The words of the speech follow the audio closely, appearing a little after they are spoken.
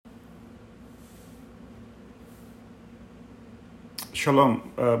Shalom,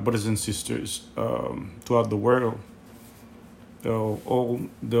 brothers and sisters, throughout the world, all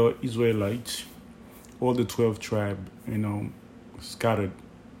the Israelites, all the 12 tribes, scattered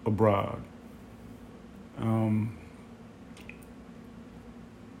abroad.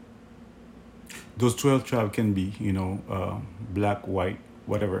 Those 12 tribes can be, black, white,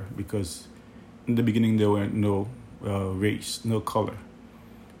 whatever, because in the beginning there were no race, no color.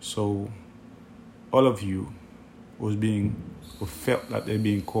 So all of you who felt that they're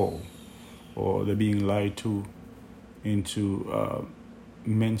being called or they're being lied to into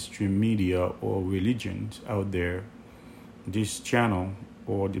mainstream media or religions out there, this channel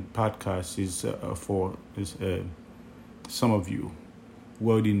or the podcast is for some of you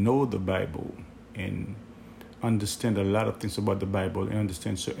who already know the Bible and understand a lot of things about the Bible and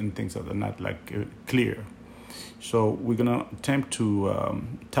understand certain things that are not clear. So we're going to attempt to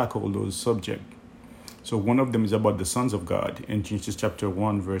tackle those subjects. So one of them is about the sons of God in Genesis chapter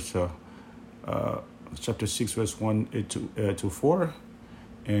 1, chapter 6, verse 1 to 4.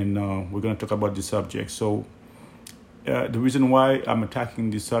 And we're going to talk about this subject. So the reason why I'm attacking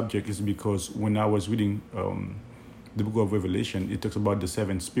this subject is because when I was reading the book of Revelation, it talks about the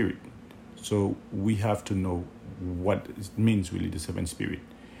seven spirit. So we have to know what it means really, the seven spirit.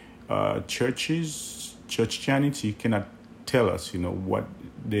 Churchianity cannot tell us, what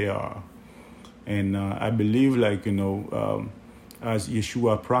they are. And I believe, as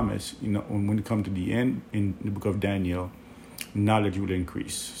Yeshua promised, when it comes to the end in the book of Daniel, knowledge will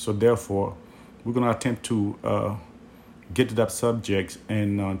increase. So therefore, we're going to attempt to get to that subject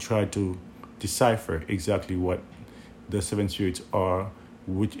and try to decipher exactly what the seven spirits are,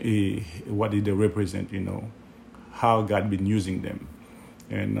 what did they represent, how God been using them.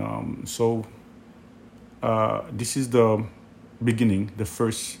 And so this is the beginning, the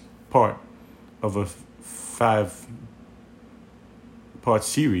first part of a 5-part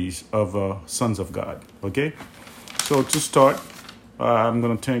series of Sons of God. Okay, so to start, I'm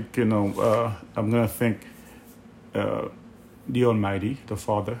gonna thank the Almighty, the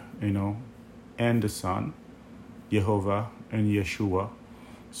Father, and the Son, Yehovah and Yeshua.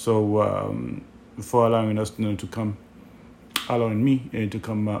 So for allowing us allowing me to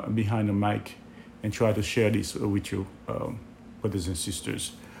come behind the mic and try to share this with you, brothers and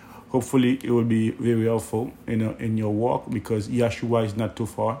sisters. Hopefully, it will be very helpful in your walk, because Yeshua is not too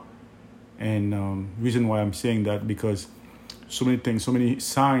far. And reason why I'm saying that, because so many things, so many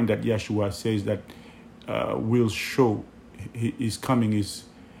signs that Yeshua says that will show his coming is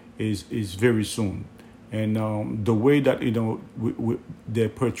very soon. And the way that they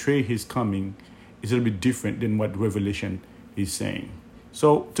portray his coming is a little bit different than what Revelation is saying.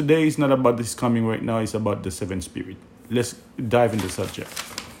 So today is not about this coming right now; it's about the seven spirit. Let's dive into the subject.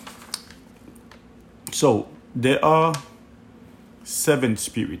 So there are seven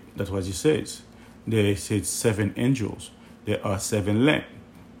spirits. That's what he says. They said seven angels. There are seven lamps,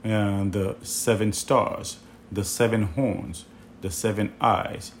 and the seven stars, the seven horns, the seven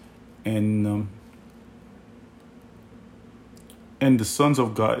eyes, and the sons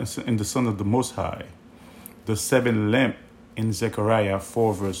of God and the Son of the Most High, the seven lamps in Zechariah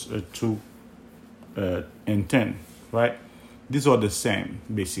 4 verse 2 and 10. Right? These are the same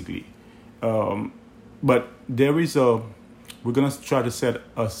basically. But there is we're going to try to set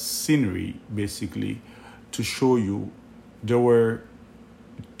a scenery, basically, to show you there were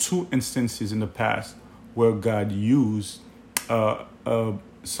two instances in the past where God used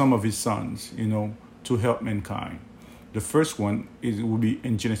some of his sons, to help mankind. The first one will be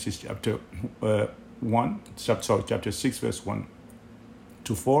in Genesis chapter 6, verse 1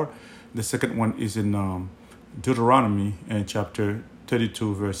 to 4. The second one is in Deuteronomy chapter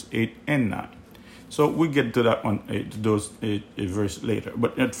 32, verse 8 and 9. So we'll get to that one, those verse later.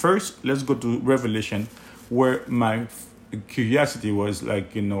 But at first, let's go to Revelation, where my curiosity was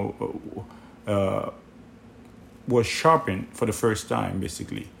was sharpened for the first time,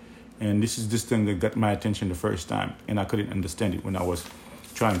 basically. And this is this thing that got my attention the first time, and I couldn't understand it when I was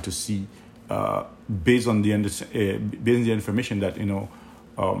trying to see, based on the information that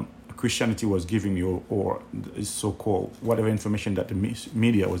Christianity was giving me, or so-called whatever information that the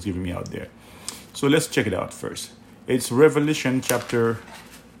media was giving me out there. So let's check it out first. It's Revelation chapter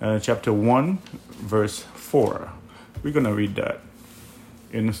 1, verse 4. We're going to read that.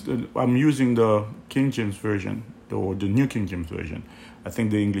 And I'm using the King James Version, or the New King James Version. I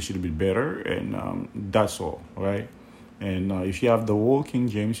think the English is a bit better, and that's all, right? And if you have the old King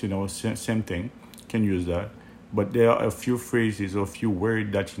James, same thing, can use that. But there are a few phrases or a few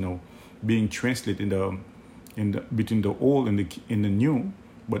words that, being translated between the old and the new.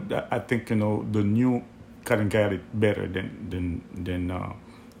 But I think, the new kind of got it better than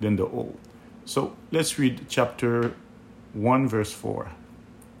the old. So let's read chapter 1, verse 4.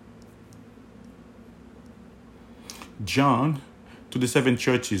 John, to the 7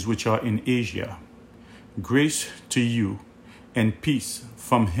 churches which are in Asia, grace to you and peace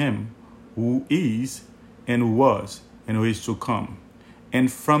from him who is and who was and who is to come,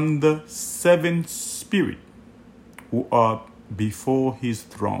 and from the 7 spirits who are before his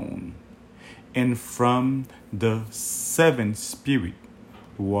throne, and from the 7 spirits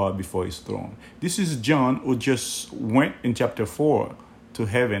who are before his throne. This is John, who just went in chapter 4 to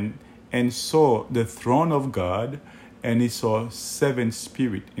heaven and saw the throne of God, and he saw 7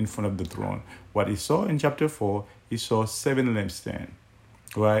 spirits in front of the throne. What he saw in chapter 4, he saw 7 lampstands,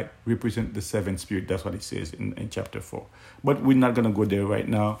 right? Represent the 7 spirits. That's what it says in chapter 4. But we're not going to go there right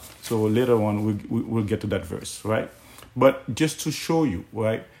now. So later on, we'll get to that verse, right? But just to show you,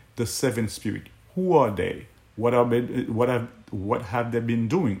 right, the 7 spirits. Who are they? What have they been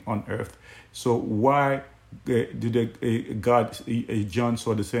doing on earth? So why did John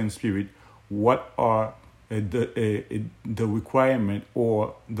saw the 7 spirit? What are the requirement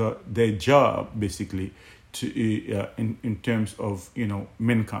or their job basically to in terms of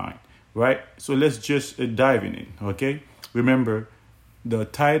mankind, right? So let's just dive in it, okay? Remember, the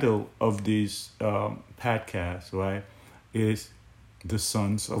title of this podcast, right, is the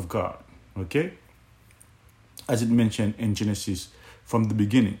Sons of God, okay? As it mentioned in Genesis from the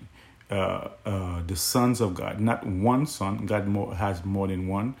beginning, the sons of God, not one son. God has more than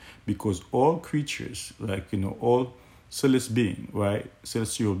one, because all creatures, like all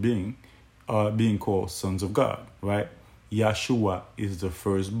celestial being, are being called sons of God, right? Yeshua is the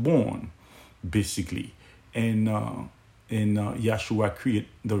firstborn, basically, and Yeshua created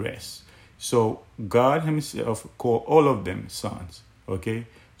the rest. So God Himself called all of them sons. Okay,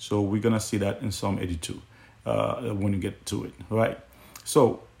 so we're gonna see that in Psalm 82 when we get to it, right?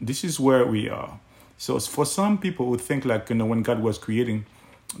 So this is where we are. So for some people who think like, when God was creating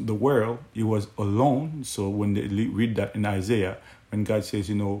the world, He was alone. So when they read that in Isaiah, when God says,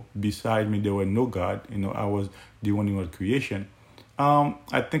 beside me there were no God, I was the only one creation.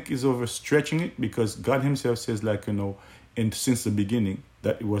 I think it's overstretching it, because God Himself says, like, and since the beginning,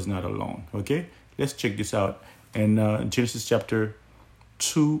 that He was not alone. Okay, let's check this out. In Genesis chapter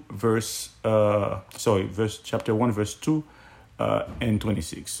 2, chapter 1, verse 2 and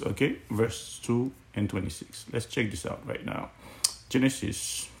 26. Okay, verse 2 and 26. Let's check this out right now.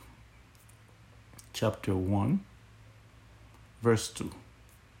 Genesis chapter 1, verse 2.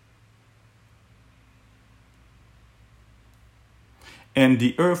 And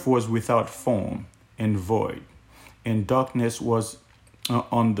the earth was without form and void, and darkness was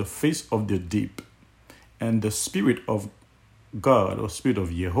on the face of the deep, and the Spirit of God, or Spirit of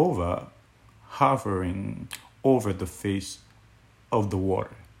Yehovah, hovering over the face of the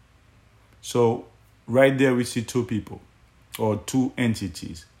water. So right there we see two people, or two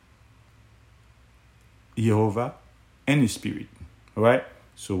entities, Yehovah and His Spirit, right?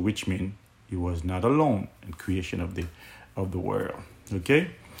 So which means He was not alone in creation of the world.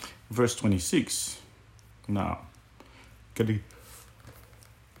 Okay, verse 26. Now, gonna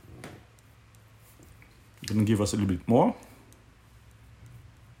give us a little bit more.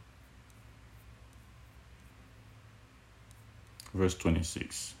 Verse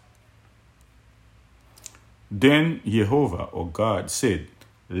 26. Then Yehovah, or God, said,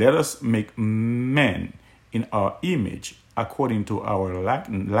 "Let us make man in our image, according to our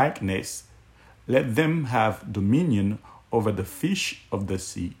likeness. Let them have dominion over the fish of the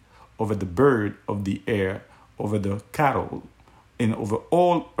sea, over the bird of the air, over the cattle, and over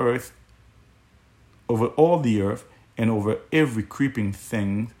all the earth, and over every creeping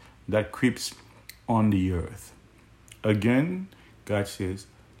thing that creeps on the earth." Again, God says,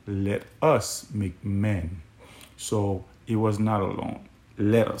 "Let us make man." So He was not alone.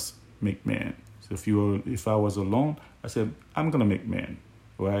 Let us make man. So if I was alone, I said, I'm gonna make man,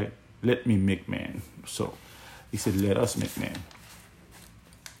 right? Let me make man. So He said, "Let us make man."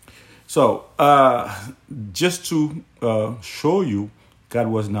 So just to show you, God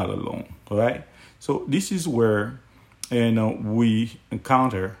was not alone. All right. So this is where we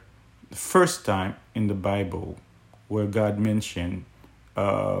encounter the first time in the Bible where God mentioned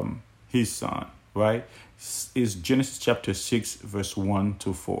His Son, right? Is Genesis chapter 6, verse 1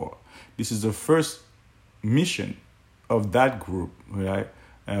 to 4. This is the first mission of that group, right?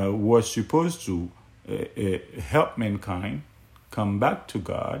 Was supposed to help mankind come back to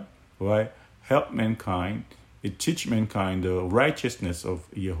God, right? Help mankind, teach mankind the righteousness of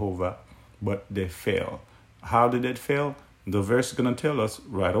Yehovah, but they fail. How did it fail? The verse is going to tell us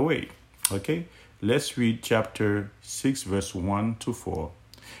right away. Okay, Let's read chapter 6, verse 1 to 4.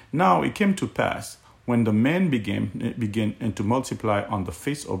 Now it came to pass, when the men began to multiply on the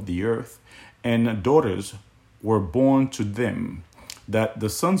face of the earth, and daughters were born to them, that the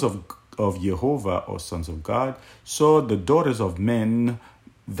sons of YEHOVAH, or sons of God, saw the daughters of men,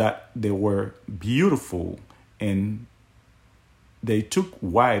 that they were beautiful, and they took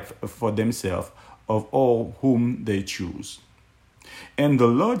wife for themselves of all whom they choose. And the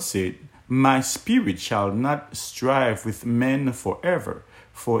Lord said, My spirit shall not strive with men forever,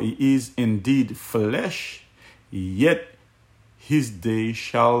 for he is indeed flesh, yet his day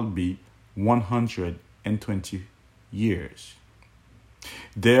shall be 120 years.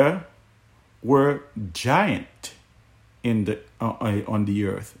 There were giants on the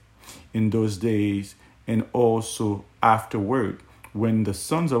earth in those days, and also afterward, when the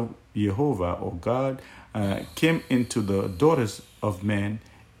sons of YEHOVAH, or God, came into the daughters of men,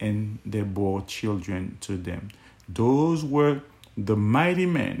 and they bore children to them. Those were the mighty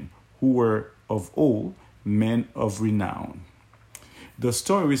men who were of old, men of renown. The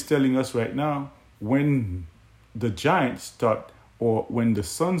story is telling us right now, when the giants start, or when the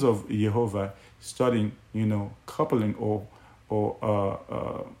sons of YEHOVAH starting, coupling or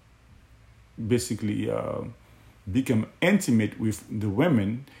basically become intimate with the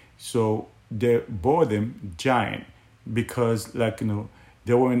women, so they bore them giant, because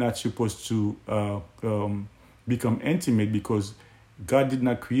they were not supposed to become intimate, because God did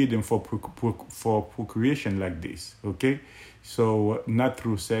not create them for procreation like this. Okay, so not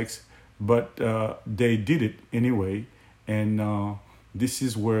through sex, but they did it anyway, and this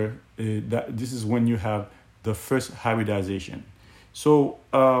is where this is when you have the first hybridization. So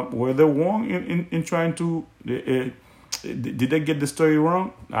were they wrong in trying to? Did they get the story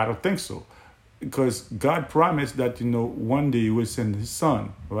wrong? I don't think so, because God promised that one day He will send His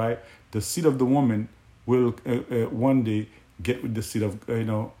Son, right? The seed of the woman will one day get with the seed of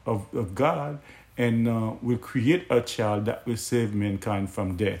of God, and will create a child that will save mankind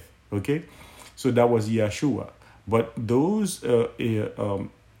from death. Okay, so that was Yeshua. But those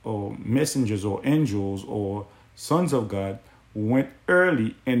or messengers or angels or sons of God went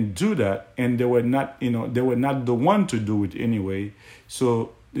early and do that, and they were not the one to do it anyway.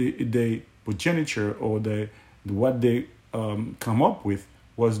 So the progeniture, or what they come up with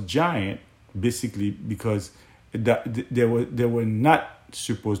was giant, basically, because they were not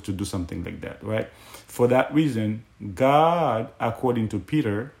supposed to do something like that, right? For that reason, God, according to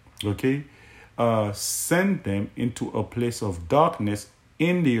Peter, sent them into a place of darkness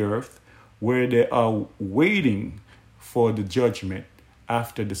in the earth, where they are waiting for the judgment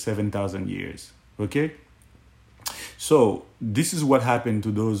after the 7,000 years. Okay? So this is what happened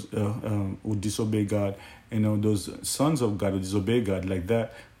to those who disobey God, those sons of God who disobey God like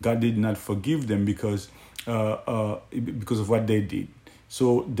that. God did not forgive them because of what they did.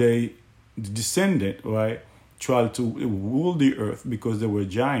 So the descendant, right, tried to rule the earth because they were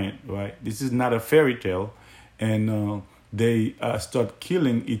giant, right? This is not a fairy tale. And they start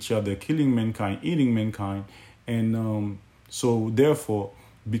killing each other, killing mankind, eating mankind. And so therefore,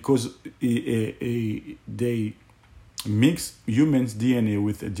 because they mix humans' DNA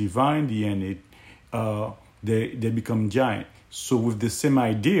with a divine DNA, they become giant. So with the same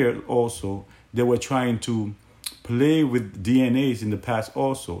idea also, they were trying to play with DNAs in the past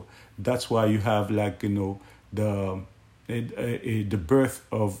also. That's why you have the birth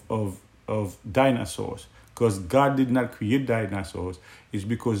of dinosaurs, because God did not create dinosaurs. It's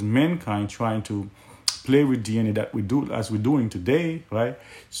because mankind trying to play with DNA that we do as we're doing today, right?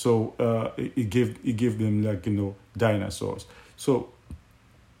 So it gave them dinosaurs. So,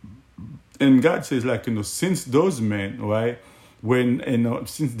 and God says since those men, right, when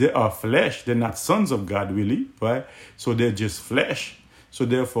since they are flesh, they're not sons of God really, right? So they're just flesh. So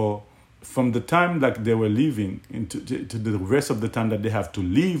therefore, from the time they were living to the rest of the time that they have to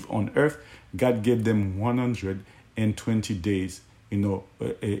live on earth, God gave them 120 days,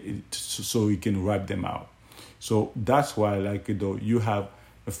 so He can wipe them out. So that's why, you have,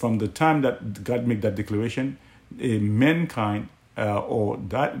 from the time that God made that declaration, mankind or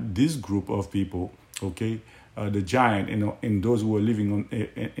this group of people, the giant, and those who were living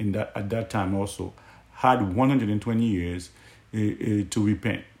at that time also had 120 years to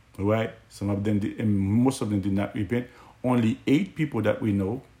repent. Right? Some of them did, and most of them did not repent. Only 8 people that we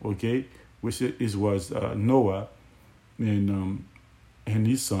know, which was Noah and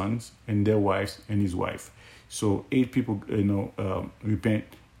his sons and their wives and his wife. So 8 people, repent,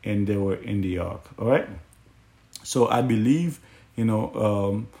 and they were in the ark. All right. So I believe,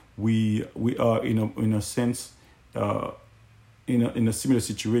 we are in a sense, in a similar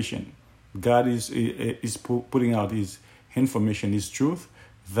situation, God is putting out His information, His truth,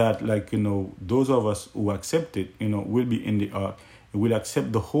 that those of us who accept it, will be in the ark. Will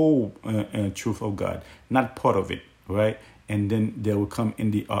accept the whole truth of God, not part of it, right? And then they will come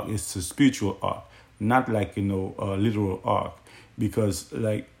in the ark. It's a spiritual ark, not a literal ark, because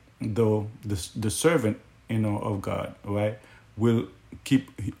the servant of God, right, will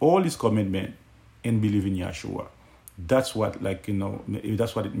keep all His commitment and believe in Yeshua. That's what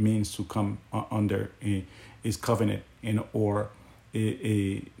that's what it means to come under His covenant or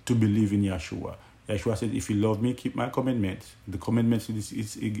to believe in Yeshua. Yeshua said, if you love me, keep my commandments. The commandments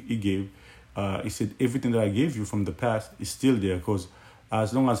He gave. He said, everything that I gave you from the past is still there, because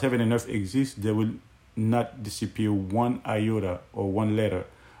as long as heaven and earth exist, there will not disappear one iota or one letter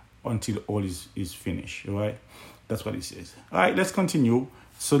until all is finished. All right? That's what He says. All right, let's continue.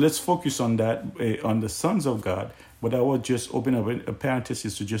 So let's focus on that, on the sons of God. But I will just open up a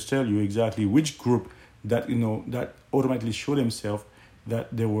parenthesis to just tell you exactly which group that that automatically show themselves that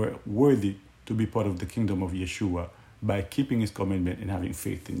they were worthy to be part of the kingdom of Yeshua by keeping His commandment and having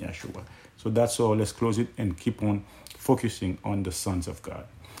faith in Yeshua. So that's all. Let's close it and keep on focusing on the sons of God.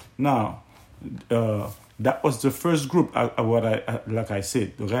 Now, that was the first group. Like I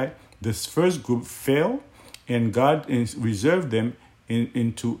said, okay, this first group fell, and God reserved them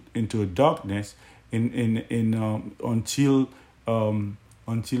into a darkness until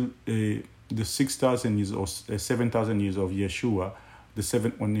the 6,000 years or 7,000 years of Yeshua, the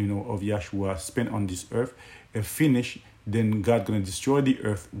seventh one of Yeshua spent on this earth, finished. Then God gonna destroy the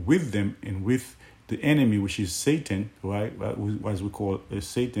earth with them and with the enemy, which is Satan, right? As we call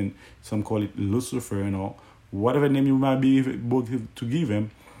Satan, some call it Lucifer, whatever name you might be able to give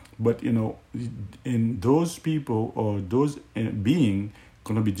him. But in those people or those beings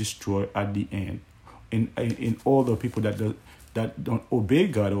gonna be destroyed at the end. In all the people that don't obey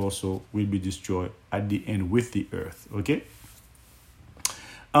God also will be destroyed at the end with the earth. Okay.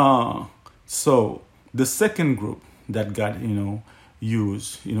 So the second group that God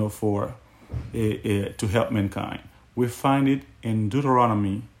used for to help mankind, we find it in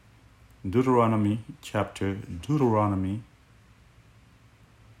Deuteronomy chapter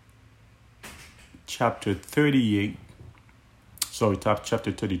 38. Sorry,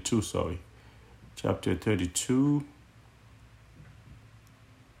 chapter 32. Sorry, chapter 32.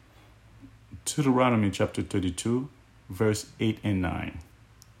 Deuteronomy chapter 32, verse 8 and 9.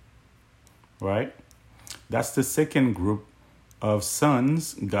 Right? That's the second group of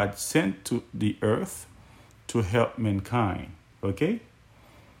sons God sent to the earth to help mankind. Okay?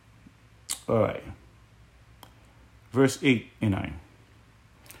 All right. Verse 8 and 9.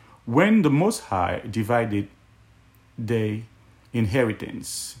 When the Most High divided the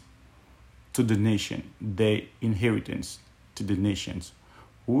inheritance to the nation,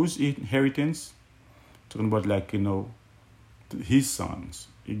 whose inheritance? Talking about His sons.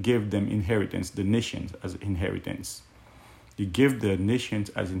 He gave them inheritance, the nations as inheritance. He gave the nations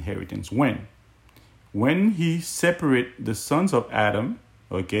as inheritance. When He separated the sons of Adam,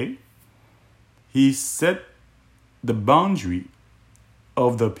 okay, He set the boundary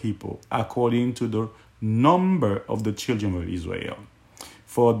of the people according to the number of the children of Israel.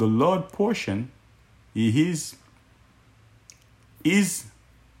 For the Lord portion, His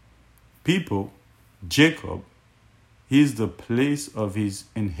people, Jacob, is the place of His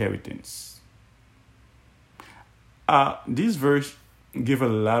inheritance. This verse give a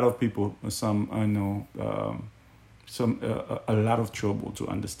lot of people a lot of trouble to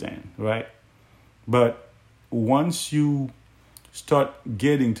understand, right? But once you start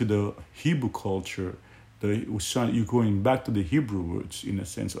getting to the Hebrew culture, you're going back to the Hebrew roots in a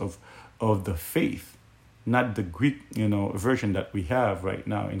sense of the faith, not the Greek version that we have right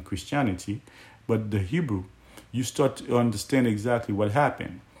now in Christianity, but the Hebrew. You start to understand exactly what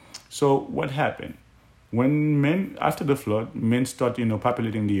happened. So what happened? When men, after the flood, men start,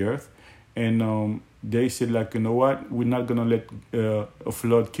 populating the earth, and they said, what? We're not going to let a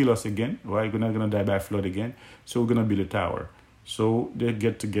flood kill us again, right? We're not going to die by flood again. So we're going to build a tower. So they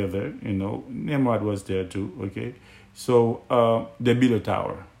get together, Nimrod was there too, okay? So they built a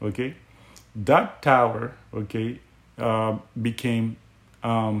tower, okay? That tower, okay, became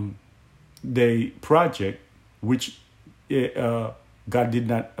the project which God did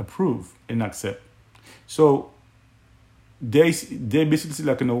not approve and accept. So they basically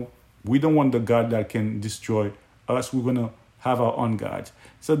say, we don't want the God that can destroy us. We're gonna have our own gods.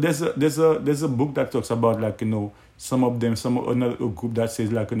 So there's a book that talks about another group that says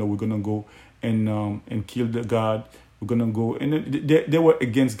we're gonna go and kill the God. We're gonna go, and they were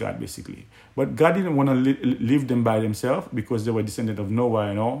against God basically. But God didn't want to leave them by themselves because they were descendants of Noah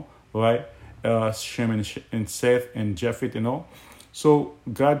and all. right? Shem and Seth and Japheth and all. So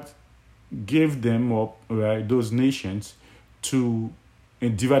God gave them up, right, those nations and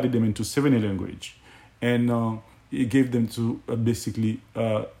divided them into 7 languages. And he gave them to basically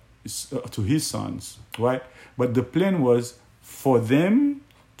to his sons, right? But the plan was for them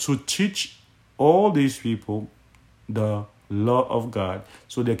to teach all these people the law of God,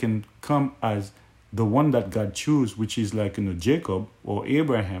 so they can come as the one that God chose, which is like Jacob or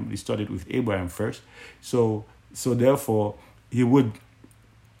Abraham. He started with Abraham first, so therefore he would,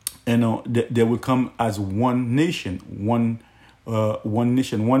 they will come as one nation, one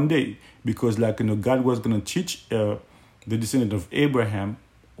nation one day, because God was going to teach the descendant of Abraham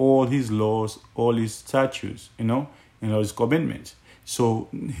all his laws, all his statutes, and all his commandments. So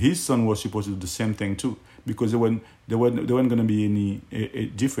his son was supposed to do the same thing too, because there weren't going to be any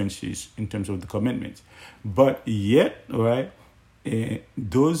differences in terms of the commandments. But yet, right,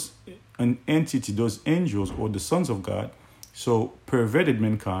 those angels or the sons of God, so perverted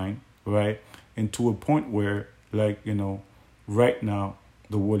mankind, right, and to a point where right now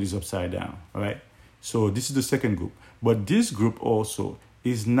the world is upside down, right? So this is the second group, but this group also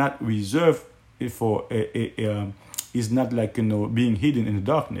is not reserved for is not being hidden in the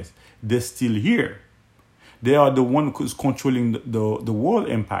darkness. They're still here. They are the one who's controlling the world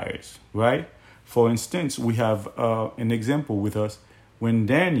empires, right? For instance, we have an example with us when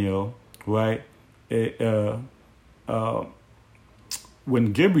Daniel, right,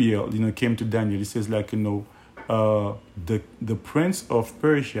 when Gabriel, came to Daniel, he says the prince of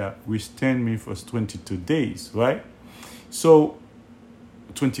Persia withstand me for 22 days, right? So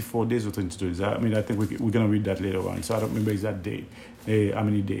 24 days or 22 days. I mean, I think we're going to read that later on. So I don't remember exact date, how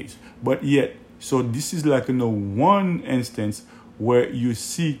many days. But yet, so this is one instance where you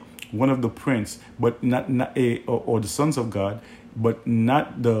see one of the prince, but not or the sons of God, but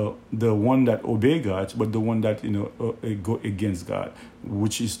not the one that obey God, but the one that go against God,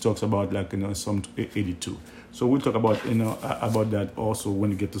 which is talks about Psalm 82. So we'll talk about about that also when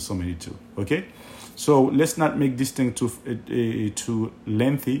we get to Psalm 82. Okay, so let's not make this thing too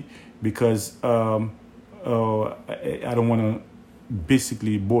lengthy, because I don't want to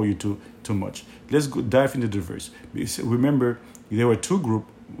basically bore you too much. Let's go dive into the verse. Remember, there were two groups.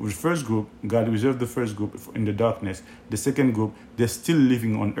 The first group, God reserved the first group in the darkness. The second group, they're still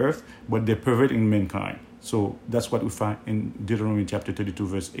living on earth, but they're perverting mankind. So that's what we find in Deuteronomy chapter 32,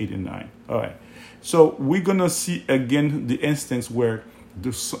 verse 8 and 9. All right. So we're going to see again the instance where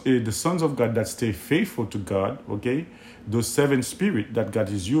the sons of God that stay faithful to God, okay, those 7 spirits that God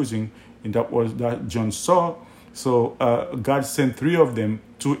is using, and that John saw. So God sent 3 of them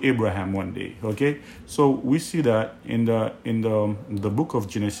to Abraham one day. Okay, so we see that in the book of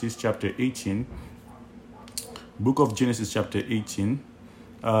Genesis chapter 18. Book of Genesis chapter 18,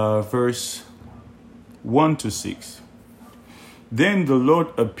 verse 1 to 6. Then the Lord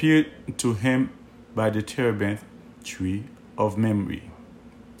appeared to him by the terebinth tree of Mamre.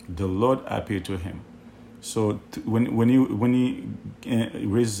 The Lord appeared to him. So when he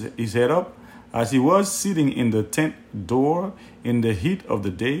raised his head up, as he was sitting in the tent door in the heat of the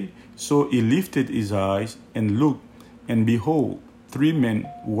day, so he lifted his eyes and looked, and behold, 3 men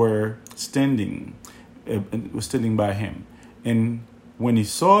were standing by him. And when he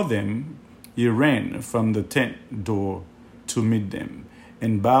saw them, he ran from the tent door to meet them,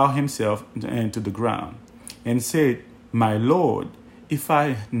 and bowed himself to the ground, and said, "My Lord, if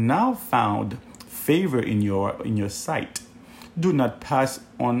I now found favor in your sight, do not pass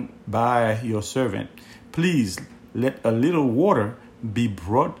on by your servant. Please let a little water be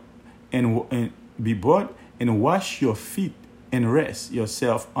brought and wash your feet and rest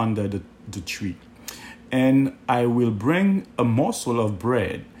yourself under the tree. And I will bring a morsel of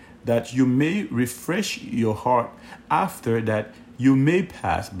bread, that you may refresh your heart. After that you may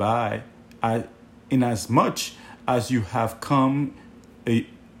pass by, inasmuch as you have come to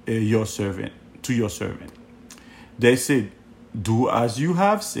your servant." They said, "Do as you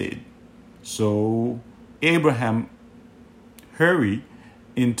have said." So Abraham hurried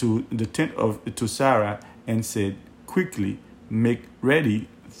into the tent to Sarah and said, "Quickly make ready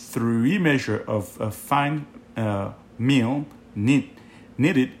 3 measures of fine meal, knead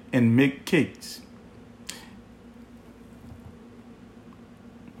it, and make cakes."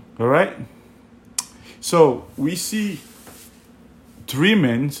 All right. So we see 3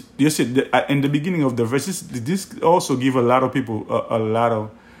 men. You see, in the beginning of the verses, this also give a lot of people a lot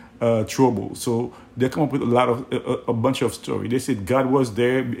of trouble. So they come up with a bunch of story. They said God was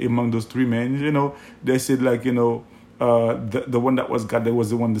there among those 3 men. They said the one that was God, that was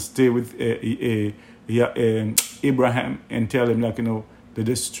the one to stay with Abraham and tell him the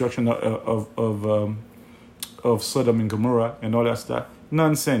destruction of Sodom and Gomorrah and all that stuff.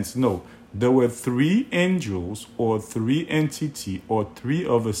 Nonsense. No. There were 3 angels or 3 entity or 3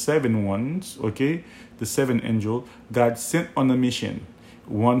 of the 7 ones, okay? The 7 angels God sent on a mission.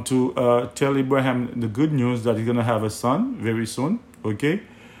 Want to tell Abraham the good news that he's going to have a son very soon, okay?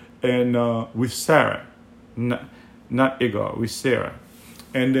 And with Sarah, not Agar, with Sarah.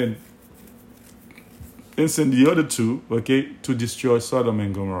 And then send the other 2, okay, to destroy Sodom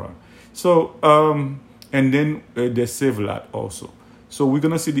and Gomorrah. So, and then they save Lot also. So we're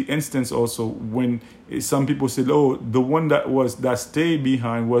going to see the instance also when some people said, oh, the one that stayed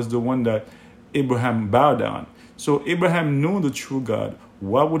behind was the one that Abraham bowed down. So Abraham knew the true God.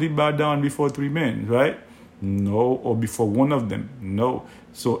 Why would he bow down before 3 men, right? No, or before one of them. No.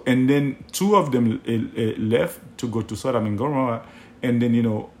 So, and then 2 of them left to go to Sodom and Gomorrah. And then,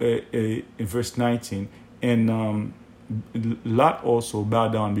 in verse 19, and Lot also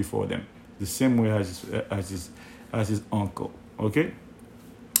bowed down before them, the same way as his uncle. Okay,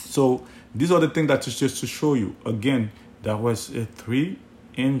 so these are the things that just to show you again. That was 3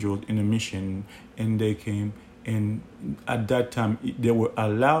 angels in a mission, and they came, and at that time they were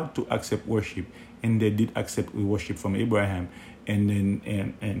allowed to accept worship, and they did accept worship from Abraham, and then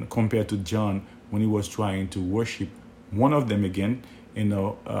and compared to John when he was trying to worship one of them again, and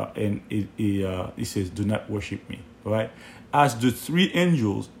he says, "Do not worship me." Right, as the 3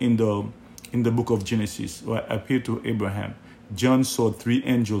 angels in the book of Genesis, right, appeared to Abraham, John saw 3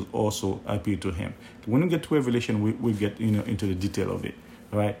 angels also appear to him. When we get to Revelation, we get into the detail of it,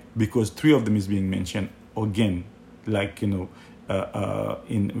 right? Because 3 of them is being mentioned again, like in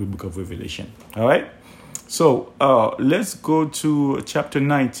the book of Revelation. All right. So let's go to chapter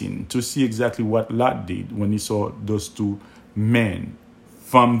 19 to see exactly what Lot did when he saw those 2 men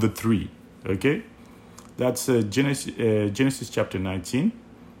from the 3. Okay, that's Genesis chapter 19.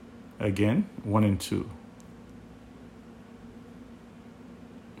 Again, 1 and 2.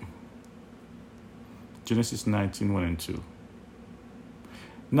 Genesis 19, 1 and 2.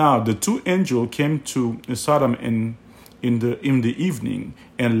 Now the 2 angels came to Sodom in the evening,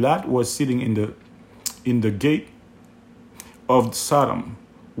 and Lot was sitting in the gate of Sodom.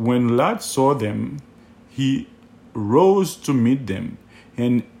 When Lot saw them, he rose to meet them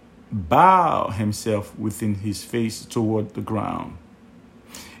and bowed himself within his face toward the ground.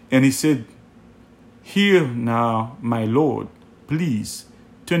 And he said, "Hear now, my Lord, please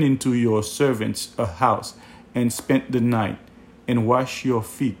turn into your servants a house and spend the night and wash your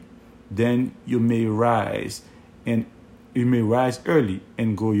feet. Then you may rise early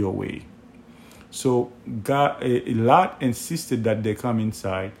and go your way." So Lot insisted that they come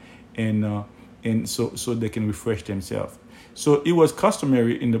inside and so they can refresh themselves. So it was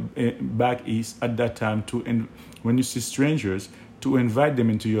customary in the back east at that time when you see strangers, to invite them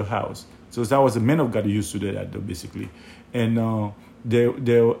into your house. So that was the men of God who used to do that, though, basically. And they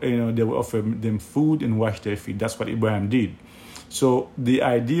will offer them food and wash their feet. That's what Abraham did. So the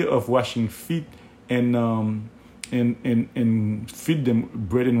idea of washing feet and feed them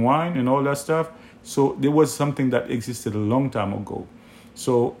bread and wine and all that stuff. So there was something that existed a long time ago.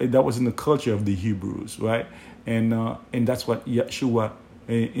 So that was in the culture of the Hebrews, right? And that's what Yeshua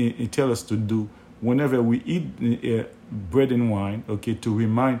tells us to do whenever we eat bread and wine, okay, to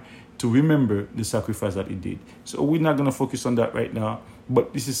remember the sacrifice that he did. So we're not going to focus on that right now,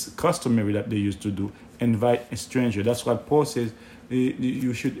 but this is customary that they used to do. Invite a stranger. That's what Paul says.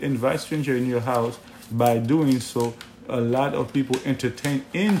 You should invite a stranger in your house. By doing so, a lot of people entertain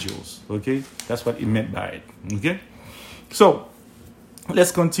angels, okay? That's what he meant by it, okay? So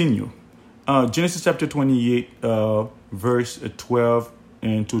let's continue. Genesis chapter 28, verse 12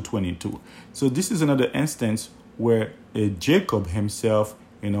 and to 22. So this is another instance where Jacob himself,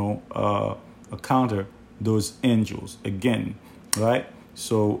 encounter those angels again, right?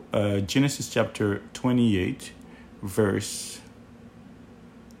 So Genesis chapter 28, verse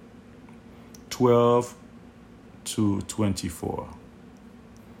 12 to 24,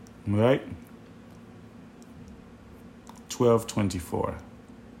 right? 12:24.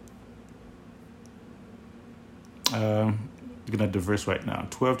 Looking at the verse right now,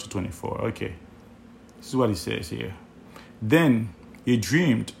 12 to 24. Okay, this is what he says here. Then he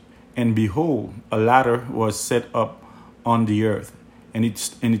dreamed, and behold, a ladder was set up on the earth, and its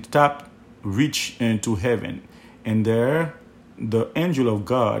top reached into heaven, and there the angel of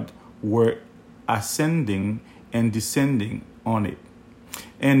God were ascending and descending on it.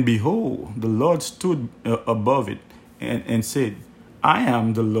 And behold, the Lord stood above it and said, "I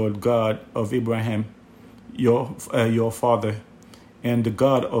am the Lord God of Abraham, your father, and the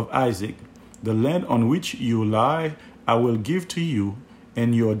God of Isaac. The land on which you lie I will give to you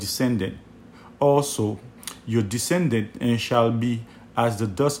and your descendant. Also, your descendant shall be as the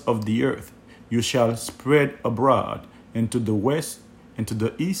dust of the earth. You shall spread abroad into the west, and to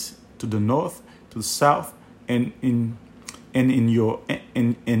the east, to the north, to the south, and in you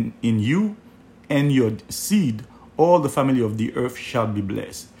and your seed, all the family of the earth shall be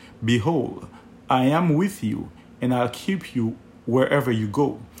blessed. Behold, I am with you, and I'll keep you wherever you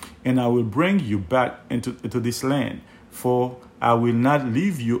go, and I will bring you back into this land, for I will not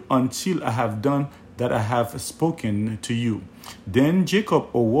leave you until I have done that I have spoken to you. Then Jacob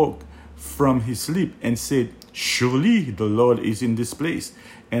awoke from his sleep and said, surely the Lord is in this place,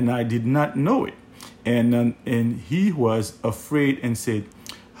 and I did not know it. And he was afraid and said,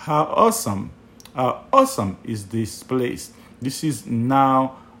 how awesome is this place. This is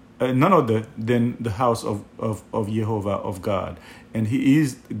now none other than the house of YEHOVAH, of God, and he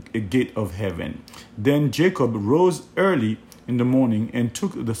is a gate of heaven. Then Jacob rose early in the morning and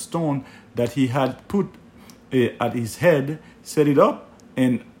took the stone that he had put at his head, set it up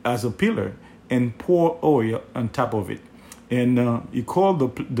and as a pillar, and poured oil on top of it. And he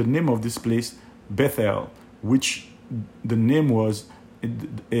called the name of this place Bethel, which the name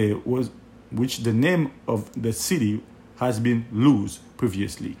which the name of the city has been Luz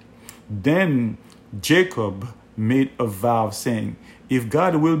previously. Then Jacob made a vow, saying, if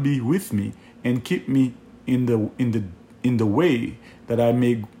God will be with me and keep me in the way that I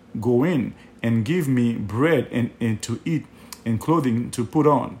may go in, and give me bread and to eat and clothing to put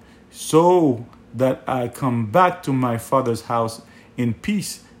on, so that I come back to my father's house in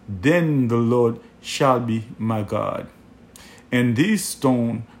peace, then the Lord shall be my God. And this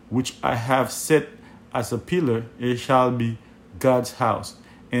stone which I have set as a pillar, it shall be God's house.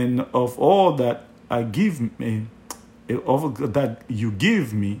 And of all that I give me, of that you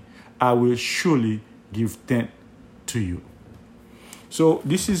give me, I will surely give 10 to you. So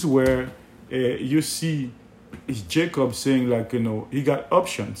this is where you see Jacob saying, like, he got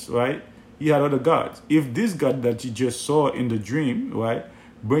options, right? He had other gods. If this God that you just saw in the dream, right,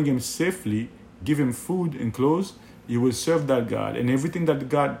 bring him safely, give him food and clothes, he will serve that God. And everything that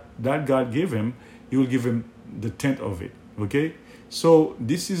God gave him, he will give him the 10th of it, okay? So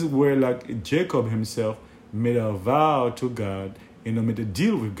this is where, like, Jacob himself made a vow to God, made a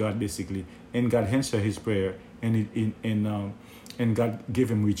deal with God, basically, and God answered his prayer, and God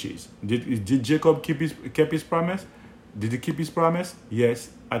gave him riches. Did Jacob keep his promise? Did he keep his promise? Yes,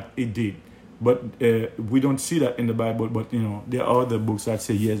 it did. But we don't see that in the Bible. But there are other books that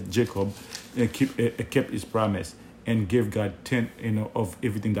say yes, Jacob kept his promise and gave God 10 of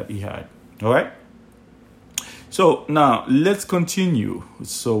everything that he had. All right. So now let's continue.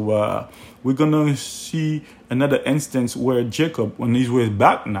 So we're gonna see another instance where Jacob, on his way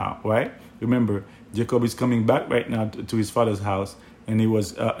back now, right? Remember, Jacob is coming back right now to his father's house, and he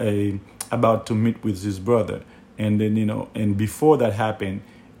was about to meet with his brother. And then, and before that happened,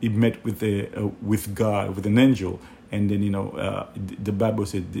 he met with God, with an angel. And then, the Bible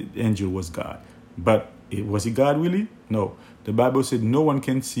said the angel was God. But was he God really? No. The Bible said no one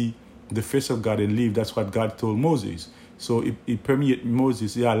can see the face of God and live. That's what God told Moses. So he permitted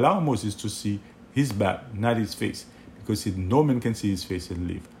Moses, he allowed Moses to see his back, not his face. Because he said no man can see his face and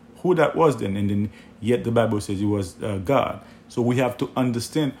live. Who that was then, and then yet the Bible says it was God. So we have to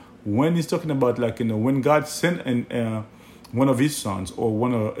understand when he's talking about, like, when God sent one of his sons or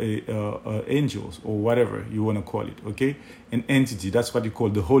one of angels or whatever you want to call it, okay, an entity. That's what you call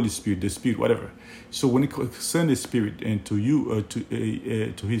the Holy Spirit, the Spirit, whatever. So when he sent the Spirit into you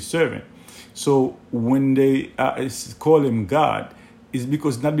to his servant, so when they call him God, it's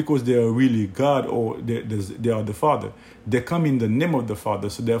not because they are really God or they are the Father. They come in the name of the Father,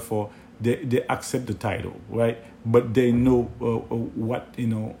 so therefore they accept the title, right? But they know what,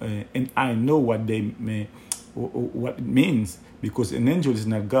 and I know what what it means, because an angel is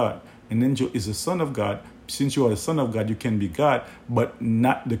not God. An angel is a son of God. Since you are a son of God, you can be God, but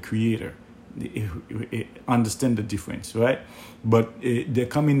not the creator. Understand the difference, right? But they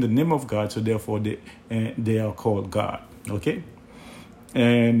come in the name of God, so therefore they are called God, okay?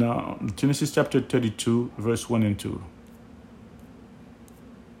 And Genesis chapter 32, verse 1 and 2.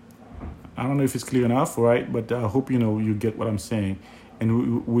 I don't know if it's clear enough, right? But I hope you get what I'm saying,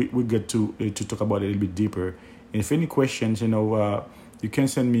 and we get to talk about it a little bit deeper. And if any questions, you can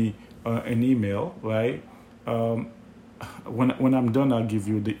send me an email, right? When I'm done, I'll give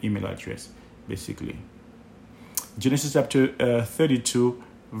you the email address, basically. Genesis chapter 32,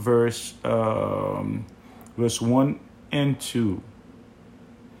 verse 1 and 2.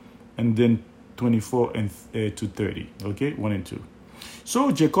 And then 24 and to 30, okay, 1 and 2.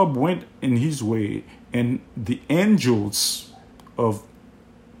 So Jacob went in his way, and the angels of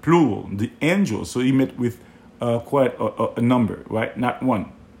plural, the angels. So he met with quite a number, right? Not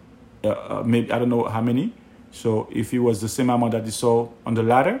one. Maybe I don't know how many. So if it was the same amount that he saw on the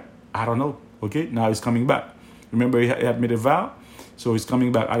ladder, I don't know. Okay, now he's coming back. Remember, he had made a vow, so he's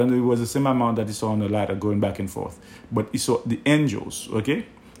coming back. I don't know if it was the same amount that he saw on the ladder, going back and forth. But he saw the angels. Okay,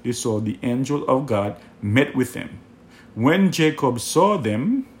 he saw the angel of God met with him. When Jacob saw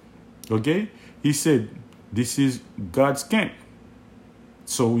them, okay, he said, "This is God's camp."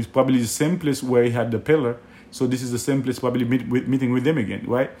 So it's probably the same place where he had the pillar. So this is the same place, probably meeting with them again,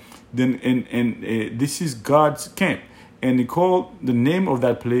 right? Then this is God's camp, and he called the name of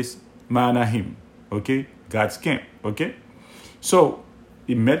that place Manahim, okay, God's camp, okay. So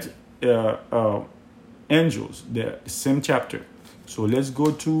he met angels, the same chapter. So let's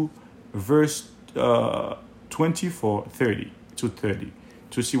go to verse 30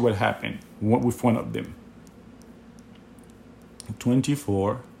 to see what happened with one of them.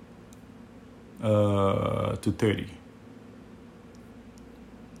 24 to 30.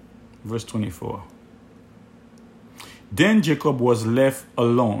 Verse 24. Then Jacob was left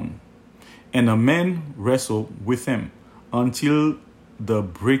alone, and a man wrestled with him until the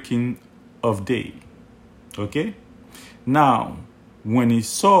breaking of day. Okay? Now, when he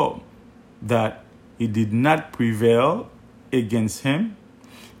saw that he did not prevail against him,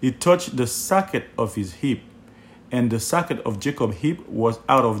 he touched the socket of his hip, and the socket of Jacob's hip was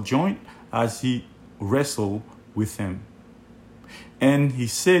out of joint as he wrestled with him. And he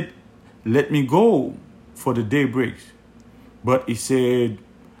said, "Let me go, for the day breaks." But he said,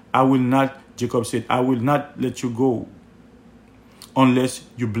 Jacob said, "I will not let you go unless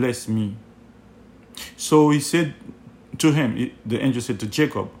you bless me." So he said to him, the angel said to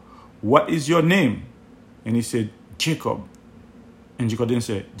Jacob, "What is your name?" And he said, "Jacob." And Jacob then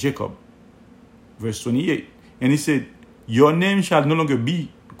said, "Jacob." Verse 28. And he said, "Your name shall no longer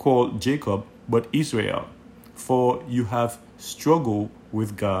be called Jacob, but Israel, for you have struggled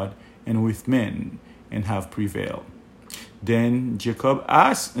with God and with men and have prevailed." Then Jacob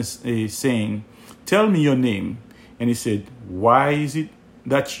asked, saying, "Tell me your name." And he said, "Why is it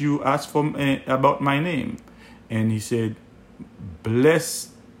that you ask about my name?" And he said, "Bless,"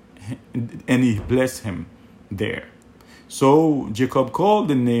 and he blessed him there. So Jacob called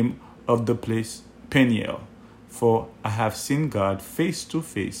the name of the place Peniel, for I have seen God face to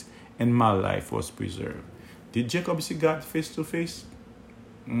face, and my life was preserved. Did Jacob see God face to face?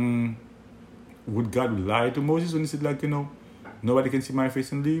 Would God lie to Moses when he said, nobody can see my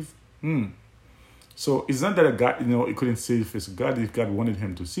face and live? So it's not that a God, he couldn't see the face of God if God wanted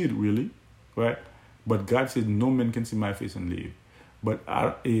him to see it, really, right? But God said, "No man can see my face and live." But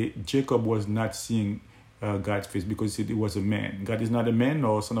Jacob was not seeing God's face because he said he was a man. God is not a man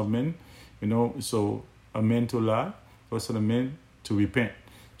or a son of man, so a man to lie or son of man to repent.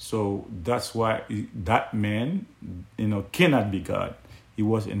 So that's why that man, cannot be God. He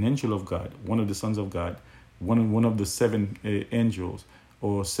was an angel of God, one of the sons of God, one of the seven angels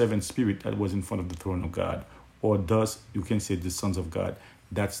or seven spirits that was in front of the throne of God, or thus you can say the sons of God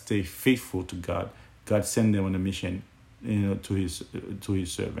that stay faithful to God. God sent them on a mission, to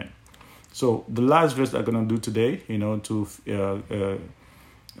his servant. So the last verse I'm going to do today, to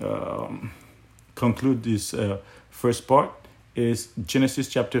conclude this first part, is Genesis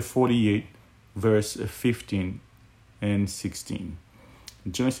chapter 48, verse 15 and 16.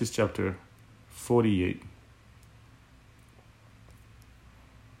 Genesis chapter 48.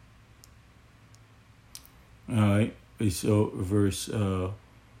 All right, so verse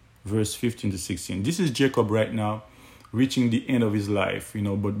 15 to 16. This is Jacob right now, reaching the end of his life,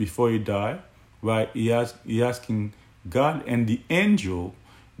 but before he died, right, he asking God and the angel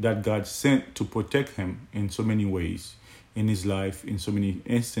that God sent to protect him in so many ways in his life, in so many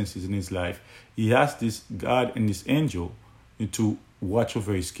instances in his life. He asked this God and this angel to watch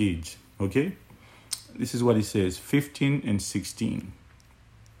over his cage. Okay? This is what he says, 15 and 16.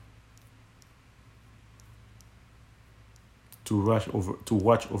 To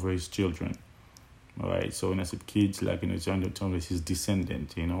watch over his children. All right, so when I said kids, it's his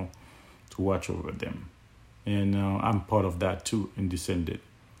descendant, to watch over them. And I'm part of that too, in descendant.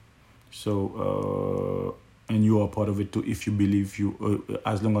 So, and you are part of it too if you believe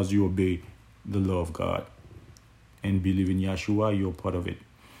as long as you obey the law of God and believe in Yeshua, you're part of it.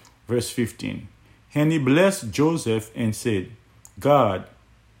 Verse 15. And he blessed Joseph and said, "God,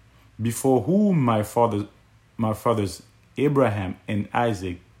 before whom my fathers Abraham and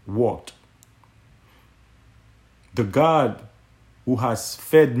Isaac walked, the God who has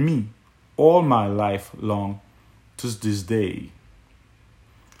fed me all my life long to this day,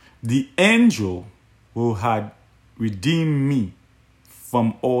 the angel who had redeemed me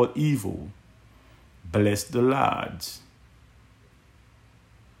from all evil. Bless the Lord.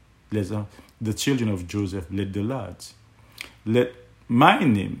 The children of Joseph, let the Lord. Let my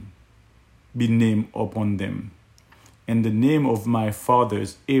name be named upon them, and the name of my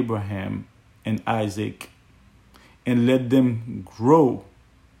fathers Abraham and Isaac, and let them grow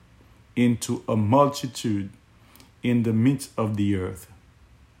into a multitude in the midst of the earth.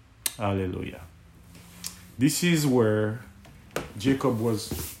 Hallelujah. This is where Jacob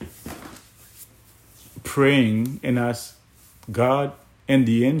was praying and asked God and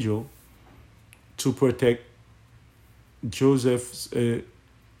the angel to protect Joseph's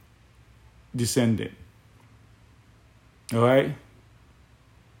descendant. All right?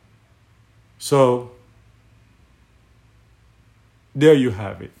 So, there you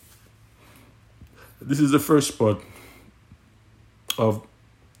have it. This is the first part of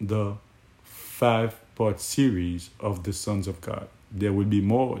the 5-part series of the Sons of God. There will be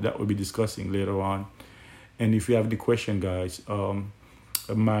more that we'll be discussing later on. And if you have any question, guys,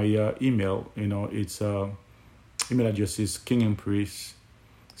 my email, it's email address is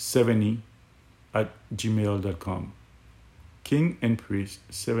kingandpriest70@gmail.com.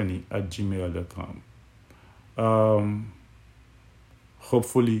 kingandpriest70@gmail.com.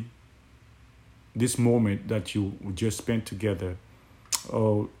 Hopefully, this moment that you just spent together,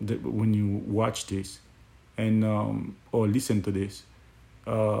 or when you watch this and or listen to this,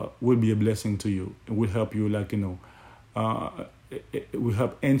 will be a blessing to you. It will help you, it will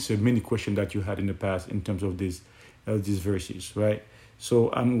help answer many questions that you had in the past in terms of these verses, right? So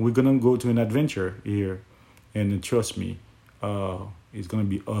we're gonna go to an adventure here, and trust me, it's gonna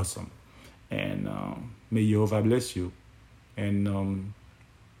be awesome. And may Jehovah bless you and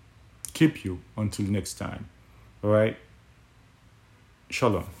keep you until next time. All right.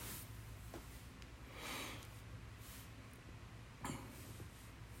 Shalom.